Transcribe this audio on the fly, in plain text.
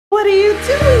What are you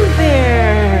doing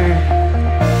there?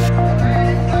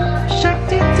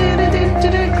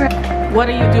 What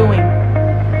are you doing?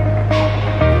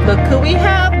 Look who we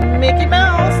have, Mickey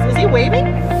Mouse. Is he waving?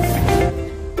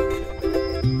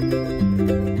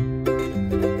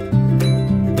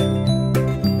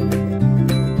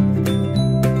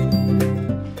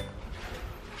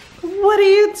 What are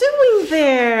you doing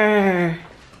there?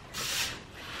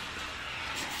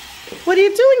 What are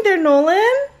you doing there, Nolan?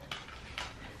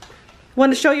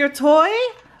 Want to show your toy?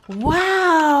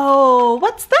 Wow,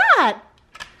 what's that?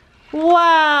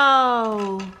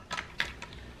 Wow.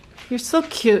 You're so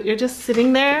cute. You're just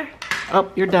sitting there. Oh,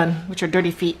 you're done with your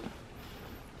dirty feet.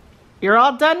 You're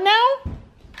all done now?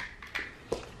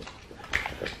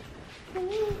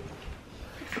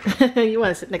 You want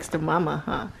to sit next to Mama,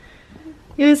 huh?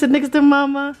 You want to sit next to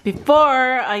Mama?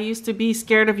 Before, I used to be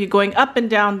scared of you going up and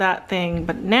down that thing,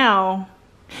 but now,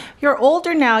 you're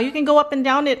older now. You can go up and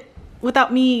down it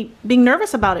without me being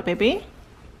nervous about it, baby.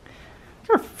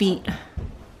 Your feet.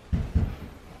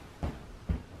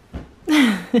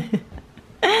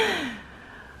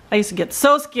 I used to get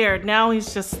so scared. Now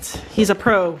he's a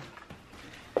pro.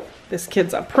 This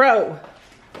kid's a pro.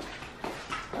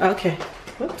 Okay,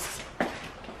 whoops. All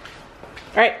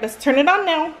right, let's turn it on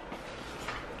now.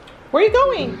 Where are you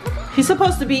going? He's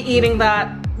supposed to be eating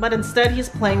that, but instead he's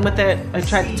playing with it. I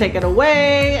tried to take it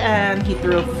away and he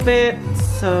threw a fit,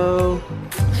 so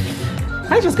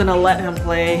I'm just gonna let him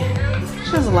play.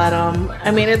 Just let him.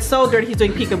 I mean, it's so dirty. He's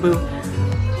doing peekaboo.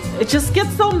 It just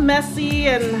gets so messy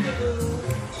and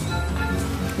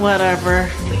whatever.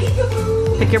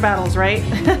 Pick your battles, right?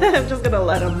 I'm just gonna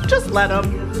let him. Just let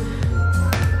him.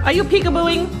 Are you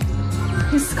peekabooing?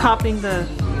 He's copying the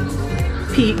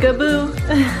peekaboo.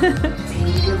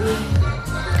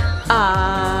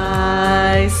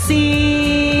 I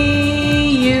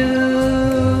see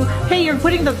you. Hey, you're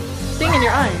putting the thing in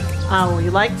your eye. Oh, you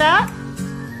like that?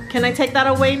 Can I take that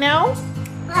away now?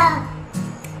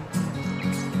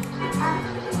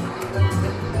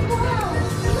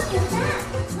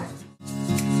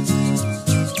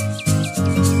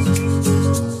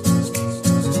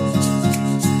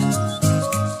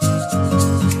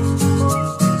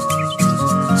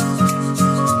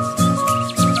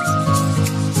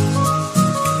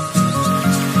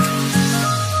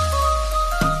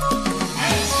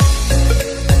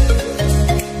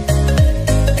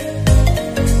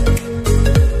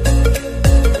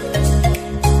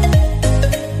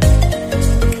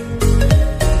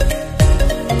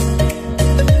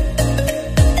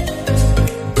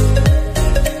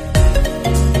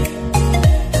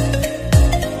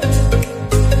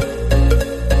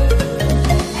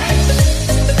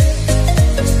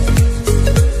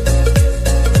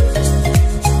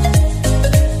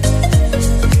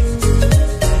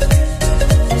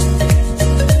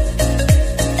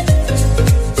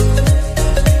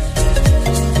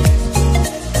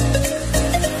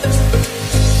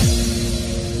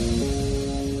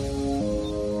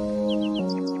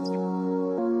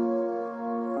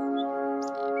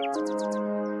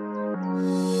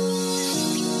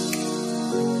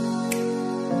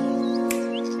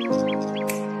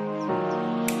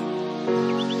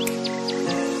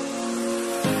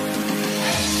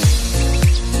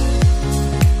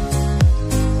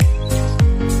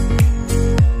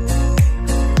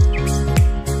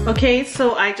 Okay,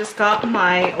 so I just got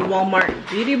my Walmart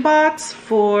beauty box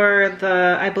for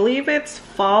the, I believe it's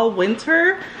fall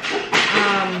winter.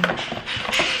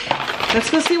 Let's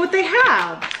go see what they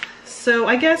have. So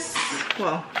I guess,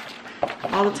 well,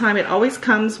 all the time it always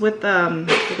comes with the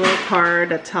little card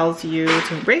that tells you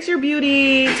to embrace your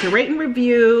beauty, to rate and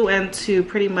review, and to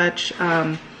pretty much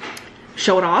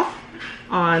show it off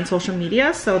on social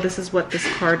media. So this is what this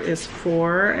card is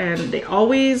for, and they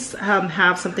always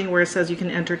have something where it says you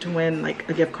can enter to win like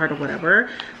a gift card or whatever.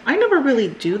 I never really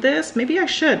do this. Maybe I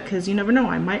should, because you never know,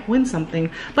 I might win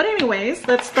something. But anyways,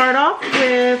 let's start off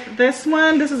with this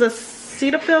one. This is a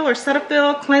Cetaphil or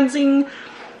Cetaphil cleansing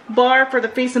bar for the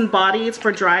face and body. It's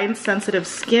for dry and sensitive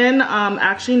skin.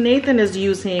 Actually Nathan is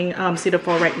using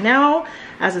Cetaphil right now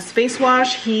as his face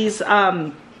wash. He's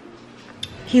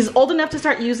old enough to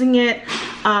start using it,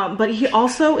 but he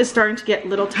also is starting to get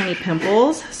little tiny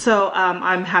pimples. So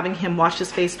I'm having him wash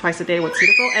his face twice a day with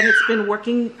Cetaphil, and it's been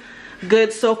working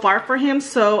good so far for him.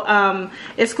 So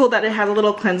it's cool that it has a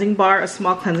little cleansing bar, a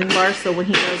small cleansing bar. So when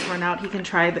he does run out, he can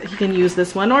try that. He can use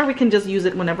this one, or we can just use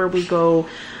it whenever we go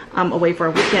away for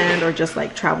a weekend or just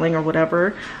like traveling or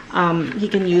whatever. He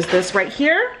can use this right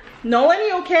here. Nolan,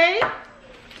 you okay?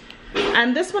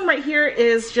 And this one right here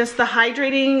is just the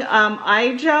hydrating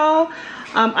eye gel.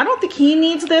 I don't think he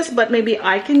needs this, but maybe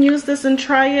I can use this and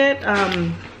try it.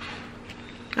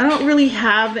 I don't really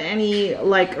have any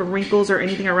like wrinkles or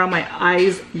anything around my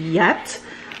eyes yet,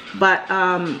 but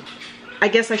I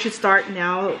guess I should start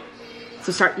now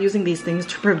to start using these things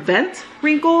to prevent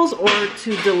wrinkles or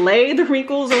to delay the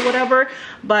wrinkles or whatever.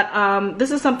 But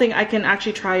this is something I can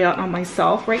actually try out on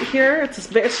myself right here. It's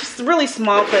just really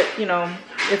small, but you know,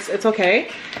 it's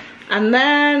okay. And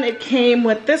then it came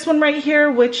with this one right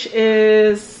here, which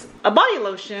is a body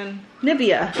lotion,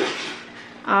 Nivea.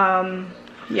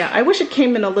 Yeah, I wish it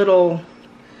came in a little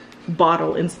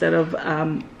bottle instead of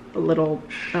a little,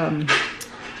 I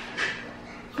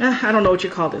don't know what you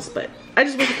call this, but I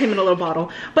just wish it came in a little bottle.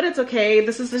 But it's okay,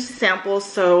 this is just a sample,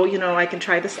 so you know, I can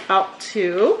try this out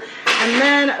too. And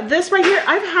then this right here,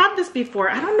 I've had this before.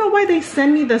 I don't know why they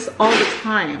send me this all the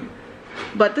time.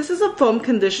 But this is a foam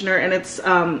conditioner, and it's to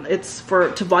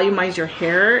volumize your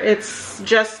hair. It's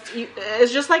just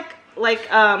like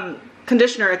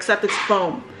conditioner, except it's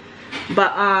foam.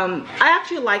 But I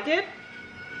actually like it.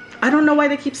 I don't know why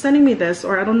they keep sending me this,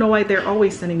 or I don't know why they're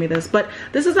always sending me this, but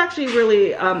this is actually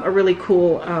really a really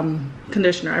cool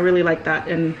conditioner. I really like that,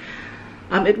 and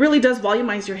it really does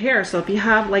volumize your hair. So if you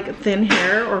have like thin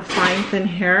hair or fine thin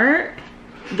hair,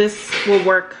 this will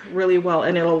work really well,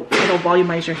 and it'll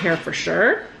volumize your hair for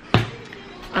sure.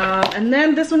 And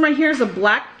then this one right here is a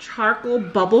black charcoal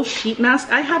bubble sheet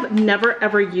mask. I have never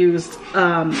ever used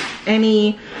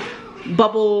any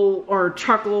bubble or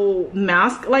charcoal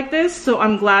mask like this, so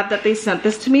I'm glad that they sent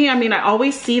this to me. I mean, I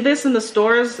always see this in the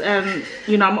stores, and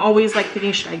you know, I'm always like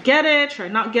thinking, should I get it, should I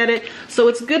not get it? So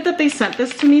it's good that they sent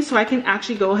this to me so I can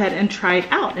actually go ahead and try it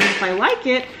out, and if I like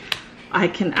it, I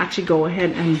can actually go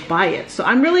ahead and buy it. So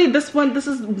I'm really, this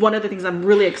is one of the things I'm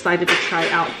really excited to try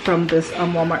out from this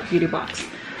Walmart beauty box.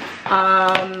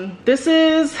 This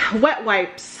is wet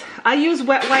wipes. I use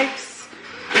wet wipes,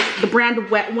 the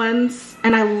brand Wet Ones,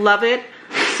 and I love it.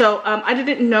 So I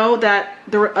didn't know that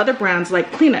there were other brands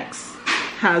like Kleenex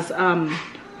has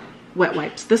wet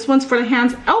wipes. This one's for the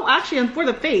hands. Oh, actually, and for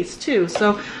the face too.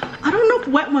 So I don't know if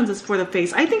Wet Ones is for the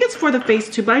face. I think it's for the face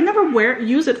too, but I never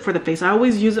use it for the face. I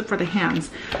always use it for the hands.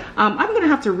 I'm gonna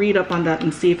have to read up on that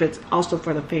and see if it's also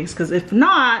for the face, because if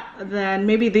not, then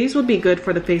maybe these would be good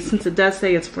for the face, since it does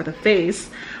say it's for the face.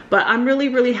 But I'm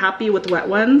really happy with Wet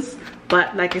Ones.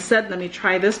 But like I said, let me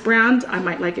try this brand. I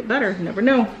might like it better, you never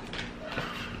know.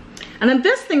 And then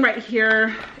this thing right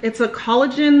here, it's a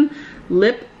collagen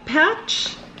lip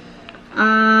patch.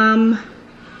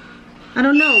 I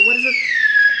don't know,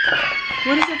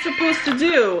 what is it supposed to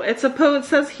do? It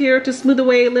says here to smooth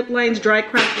away lip lines, dry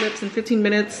cracked lips in 15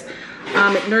 minutes.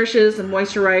 It nourishes and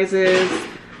moisturizes.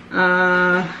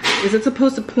 Is it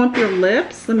supposed to plump your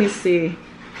lips? Let me see.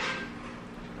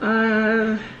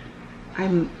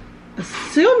 I'm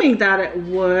assuming that it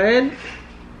would.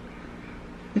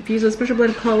 If you use a special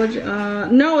blend of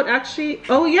collagen, no, it actually,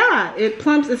 oh yeah, it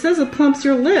plumps, it says it plumps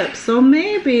your lips. So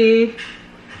maybe,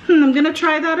 I'm gonna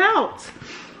try that out.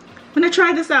 I'm gonna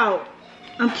try this out.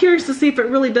 I'm curious to see if it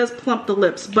really does plump the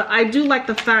lips, but I do like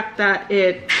the fact that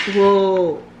it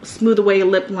will smooth away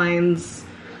lip lines,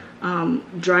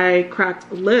 dry, cracked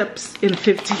lips in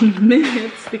 15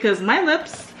 minutes, because my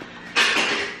lips,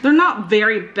 they're not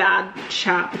very bad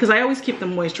chapped, because I always keep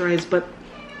them moisturized, but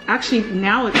actually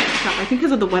now it's chapped, I think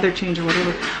because of the weather change or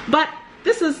whatever. But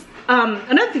this is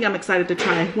another thing I'm excited to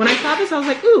try. When I saw this, I was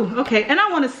like, ooh, okay, and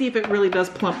I want to see if it really does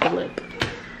plump the lip.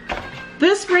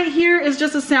 This right here is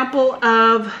just a sample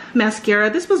of mascara.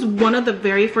 This was one of the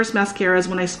very first mascaras.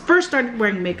 When I first started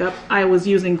wearing makeup, I was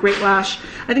using Great Lash.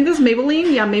 I think this is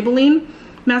Maybelline, yeah, Maybelline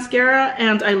mascara,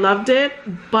 and I loved it.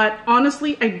 But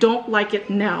honestly, I don't like it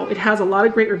now. It has a lot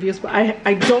of great reviews, but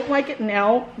I don't like it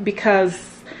now because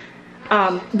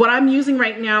what I'm using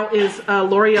right now is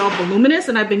L'Oreal Voluminous,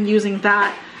 and I've been using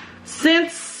that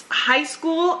since high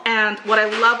school. And what I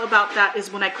love about that is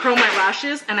when I curl my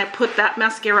lashes and I put that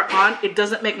mascara on, it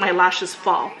doesn't make my lashes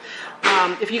fall.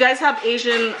 If you guys have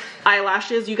Asian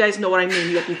eyelashes, you guys know what I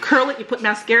mean. You curl it, you put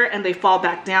mascara, and they fall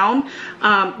back down.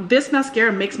 This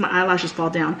mascara makes my eyelashes fall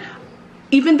down.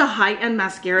 Even the high-end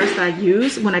mascaras that I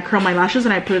use, when I curl my lashes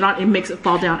and I put it on, it makes it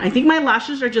fall down. I think my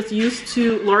lashes are just used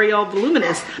to L'Oreal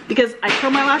Voluminous because I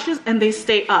curl my lashes and they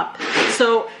stay up.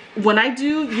 So when I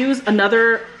do use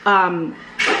another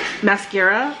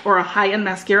mascara or a high-end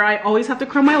mascara, I always have to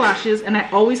curl my lashes, and I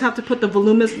always have to put the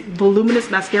voluminous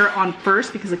mascara on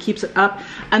first because it keeps it up,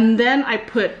 and then I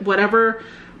put whatever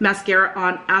mascara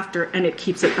on after, and it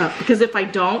keeps it up. Because if I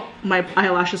don't, my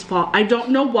eyelashes fall. I don't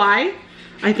know why.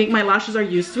 I think my lashes are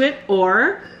used to it,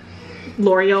 or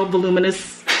L'Oreal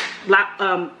Voluminous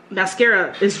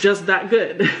mascara is just that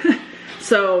good.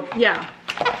 So yeah.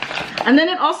 And then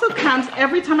it also comes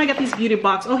every time I get these beauty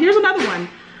box. Oh, here's another one.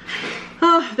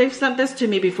 they've sent this to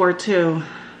me before too.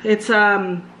 It's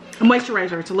a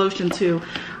moisturizer, it's a lotion too.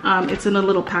 It's in a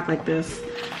little pack like this.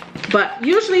 But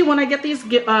usually when I get these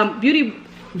beauty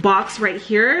box right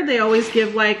here, they always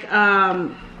give like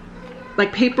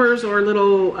papers or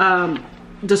little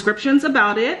descriptions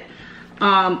about it.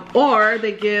 Or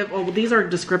they give, oh, these are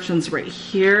descriptions right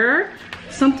here.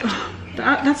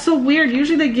 That's so weird.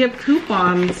 Usually they give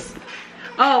coupons.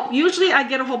 Oh, usually I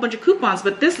get a whole bunch of coupons,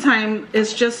 but this time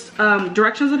it's just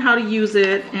directions on how to use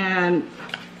it and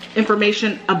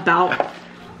information about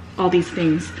all these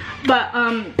things. But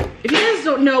if you guys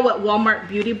don't know what Walmart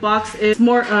Beauty Box is,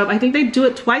 more of, I think they do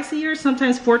it twice a year,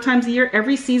 sometimes 4 times a year,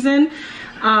 every season.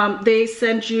 They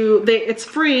send you, it's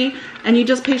free, and you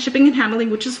just pay shipping and handling,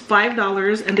 which is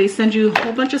 $5, and they send you a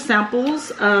whole bunch of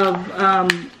samples of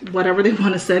whatever they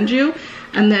want to send you,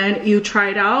 and then you try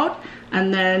it out,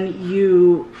 and then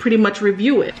you pretty much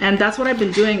review it. And that's what I've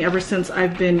been doing ever since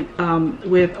I've been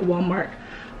with Walmart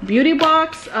Beauty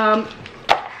Box.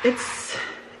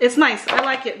 It's nice. I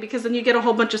like it because then you get a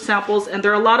whole bunch of samples, and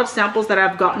there are a lot of samples that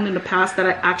I've gotten in the past that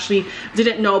I actually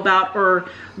didn't know about or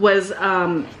was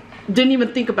didn't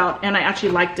even think about, and I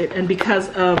actually liked it. And because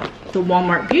of the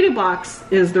Walmart Beauty Box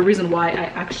is the reason why I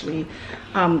actually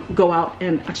go out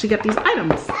and actually get these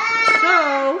items.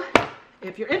 So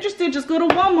if you're interested, just go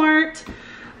to Walmart,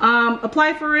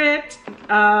 apply for it,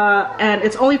 and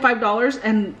it's only $5,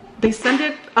 and they send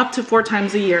it up to 4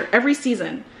 times a year, every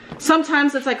season.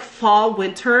 Sometimes it's like fall,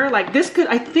 winter, like this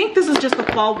I think this is just a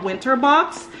fall, winter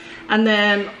box. And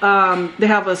then they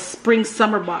have a spring,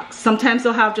 summer box. Sometimes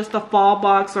they'll have just a fall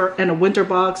box and a winter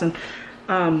box, and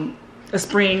a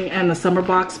spring and a summer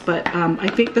box. But I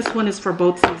think this one is for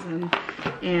both seasons.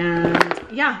 And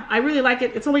yeah, I really like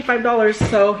it. It's only $5,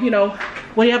 so you know,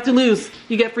 what do you have to lose?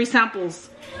 You get free samples.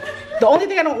 The only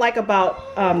thing I don't like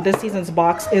about this season's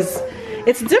box is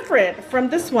it's different from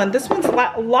this one. This one's a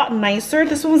lot nicer.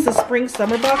 This one's the spring,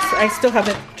 summer box. I still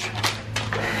haven't.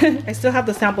 I still have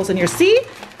the samples in here. See?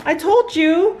 I told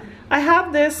you I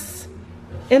have this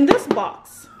in this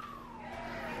box.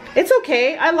 It's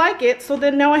okay, I like it. So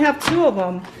then now I have 2 of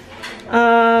them.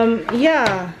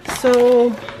 Yeah,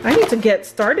 so I need to get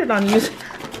started on using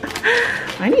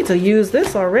I need to use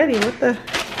this already. What the,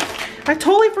 I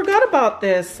totally forgot about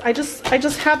this. I just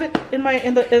have it in my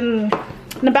in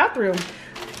the bathroom.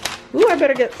 Ooh, I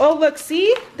better get, oh look,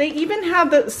 see? They even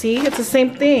have the, see, it's the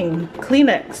same thing,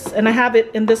 Kleenex. And I have it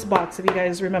in this box if you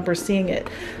guys remember seeing it.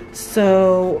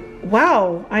 So,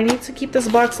 wow, I need to keep this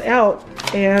box out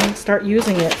and start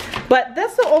using it. But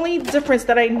that's the only difference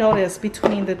that I noticed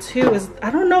between the two is,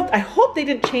 I don't know, I hope they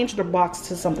didn't change their box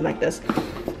to something like this.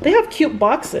 They have cute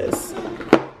boxes.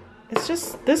 It's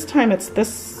just, this time it's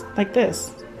this, like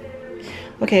this.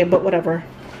 Okay, but whatever.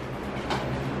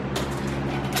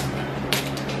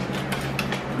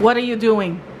 What are you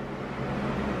doing?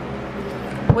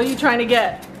 What are you trying to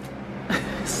get?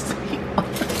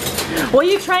 What are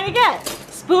you trying to get?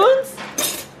 Spoons?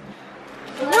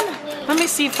 Let me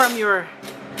see from your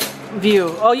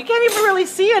view. Oh, you can't even really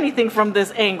see anything from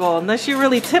this angle unless you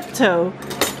really tiptoe.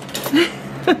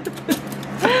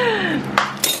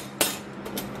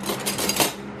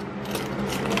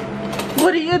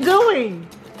 What are you doing?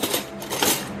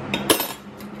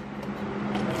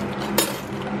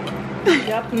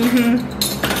 Yep.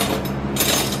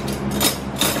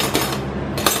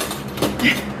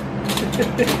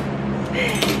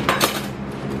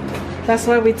 That's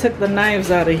why we took the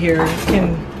knives out of here. You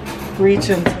can reach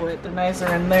into it. The knives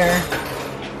are in there.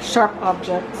 Sharp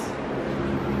objects.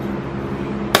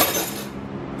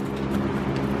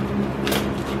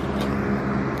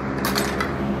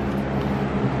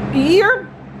 You're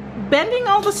bending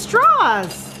all the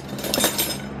straws.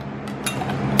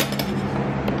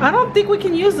 I don't think we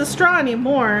can use the straw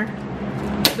anymore.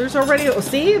 There's already,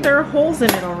 see, there are holes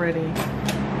in it already.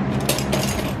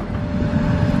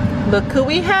 Look who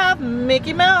we have,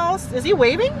 Mickey Mouse. Is he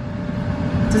waving?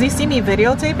 Does he see me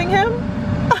videotaping him?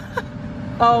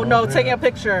 Oh no, taking a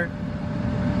picture.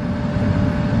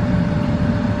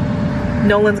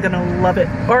 Nolan's gonna love it.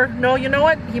 Or no, you know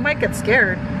what? He might get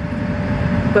scared.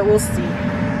 But we'll see.